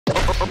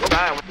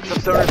Alright, what's up,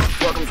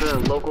 stoners? Welcome to the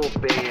local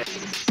band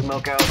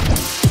Smokeout.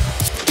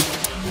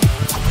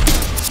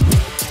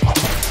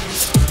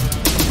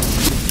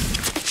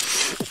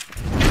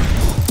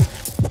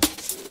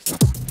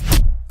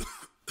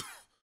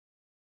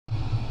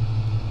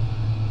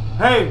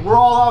 Hey, we're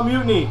all on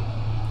mutiny,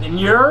 and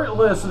you're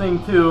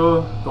listening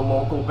to the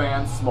local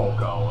band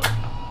Smokeout.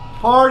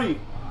 Party!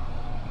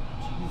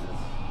 Jesus.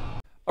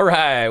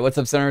 Alright, what's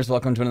up, stoners?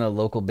 Welcome to another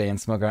local band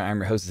Smokeout. I'm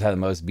your host, the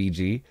most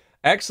BG.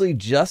 I actually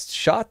just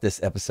shot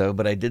this episode,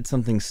 but I did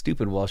something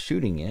stupid while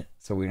shooting it,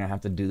 so we're gonna have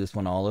to do this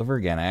one all over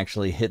again. I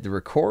actually hit the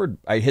record,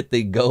 I hit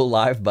the go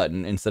live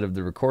button instead of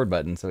the record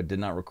button, so it did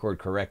not record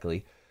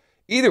correctly.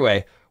 Either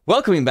way,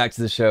 welcoming back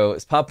to the show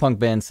is pop punk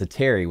band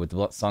Ceteri with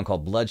the song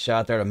called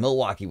Bloodshot. They're out of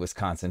Milwaukee,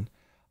 Wisconsin.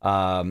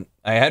 I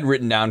had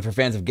written down for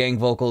fans of gang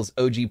vocals,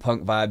 OG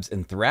punk vibes,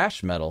 and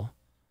thrash metal.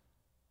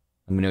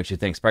 Let me know what you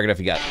think. Spark it up if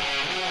you got it.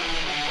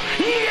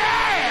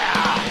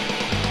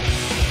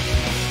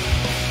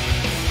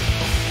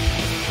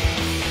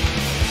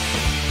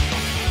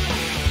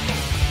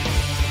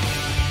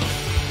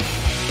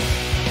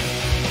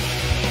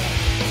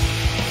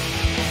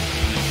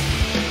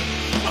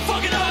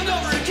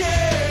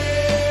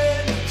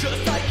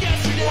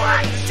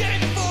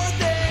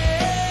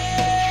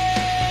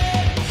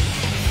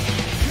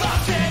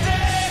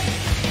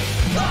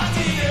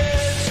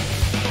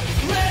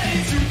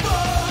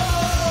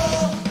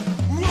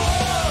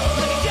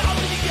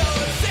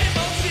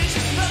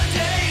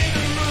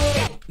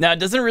 Now, it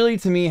doesn't really,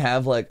 to me,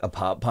 have like a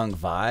pop punk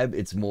vibe.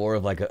 It's more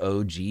of like an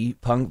OG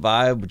punk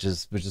vibe, which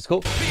is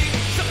cool.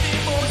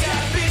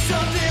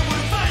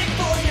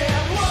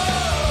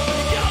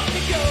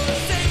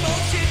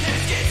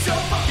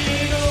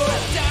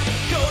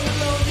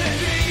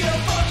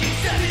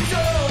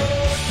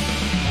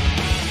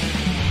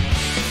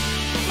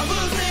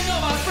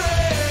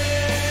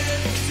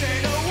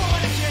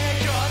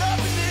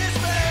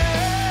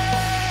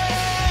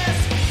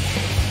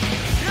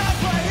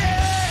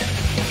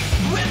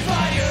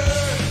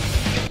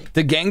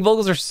 The gang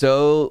vocals are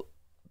so,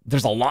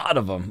 there's a lot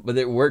of them, but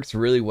it works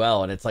really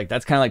well, and it's like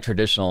that's kind of like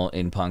traditional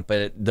in punk.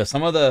 But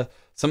some of the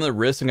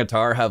riffs and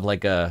guitar have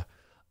like a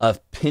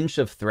pinch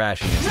of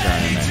thrashiness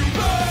thrown in there.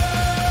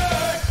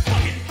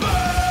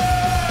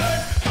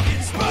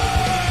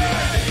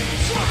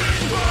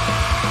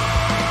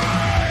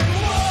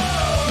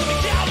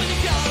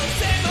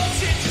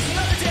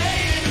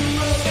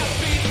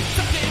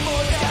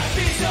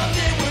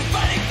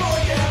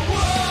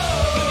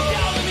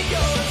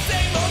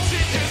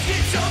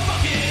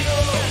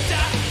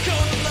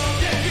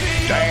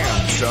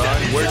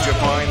 Where'd you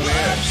find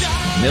this?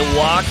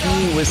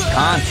 Milwaukee,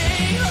 Wisconsin.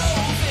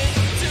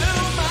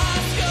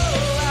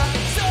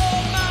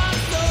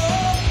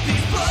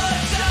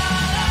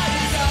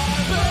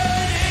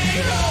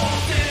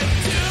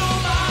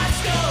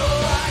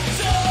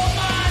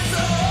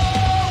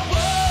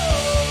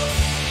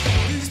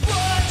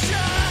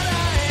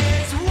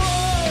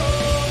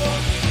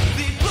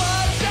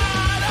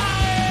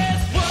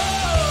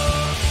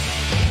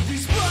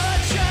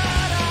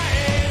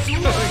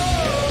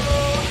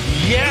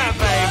 Yeah,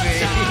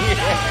 baby!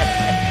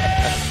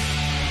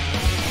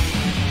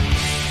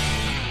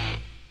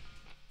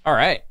 All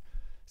right.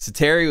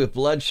 Ceteri with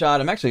Bloodshot.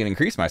 I'm actually going to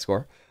increase my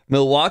score.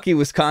 Milwaukee,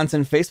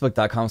 Wisconsin,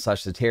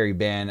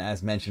 Facebook.com/CeteriBand.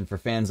 As mentioned, for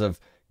fans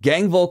of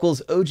gang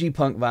vocals, OG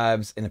punk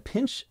vibes, and a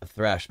pinch of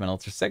thrash metal.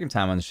 It's their second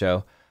time on the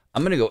show.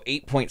 I'm going to go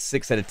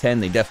 8.6 out of 10.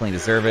 They definitely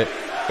deserve it.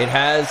 It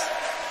has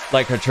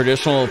like a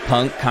traditional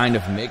punk kind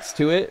of mix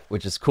to it,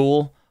 which is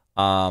cool.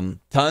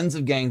 Tons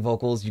of gang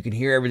vocals. You can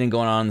hear everything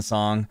going on in the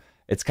song.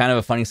 It's kind of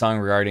a funny song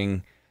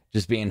regarding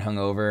just being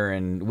hungover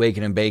and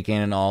waking and baking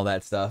and all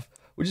that stuff,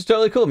 which is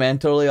totally cool, man.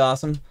 Totally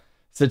awesome.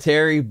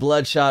 Ceteri,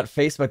 Bloodshot,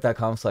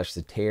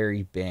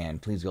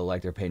 Facebook.com/CeteriBand. Please go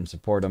like their page and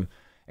support them.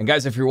 And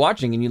guys, if you're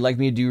watching and you'd like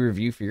me to do a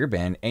review for your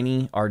band,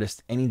 any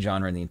artist, any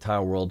genre in the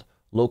entire world,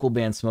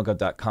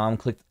 localbandsmokeout.com.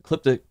 Click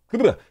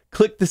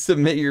the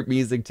submit your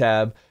music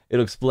tab.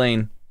 It'll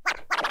explain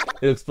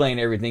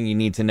everything you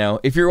need to know.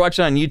 If you're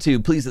watching on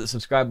YouTube, please hit the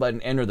subscribe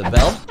button and or the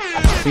bell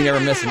so you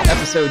never miss an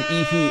episode,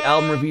 EP,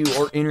 album review,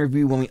 or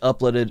interview when we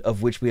uploaded,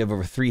 of which we have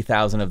over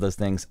 3,000 of those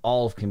things.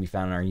 All can be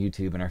found on our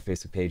YouTube and our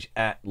Facebook page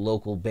at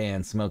Local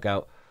Band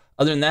Smokeout.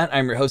 Other than that,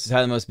 I'm your host,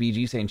 the most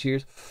BG, saying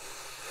cheers.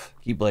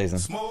 Keep blazing.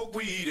 Smoke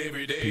weed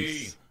every day.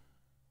 Peace.